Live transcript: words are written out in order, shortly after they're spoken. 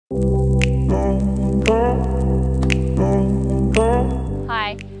Hi,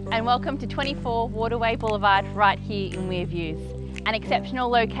 and welcome to 24 Waterway Boulevard right here in Weir Views. An exceptional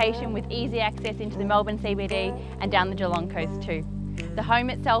location with easy access into the Melbourne CBD and down the Geelong coast too. The home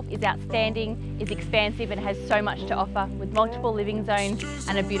itself is outstanding, is expansive and has so much to offer with multiple living zones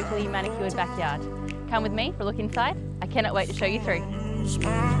and a beautifully manicured backyard. Come with me for a look inside. I cannot wait to show you through.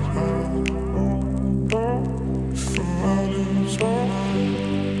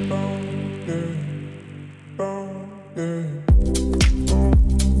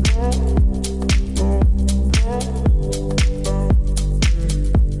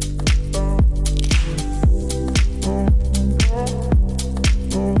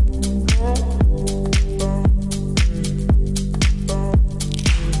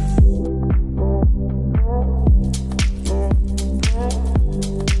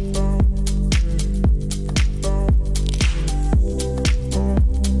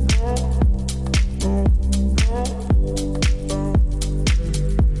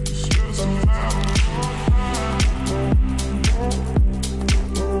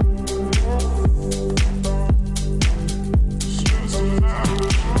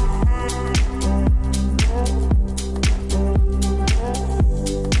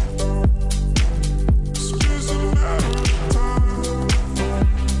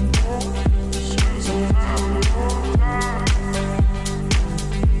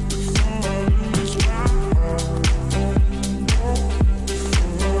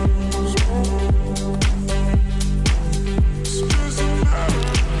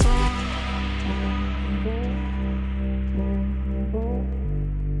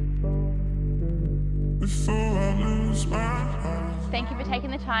 Thank you for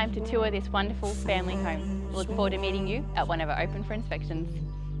taking the time to tour this wonderful family home. We look forward to meeting you at one of our open for inspections.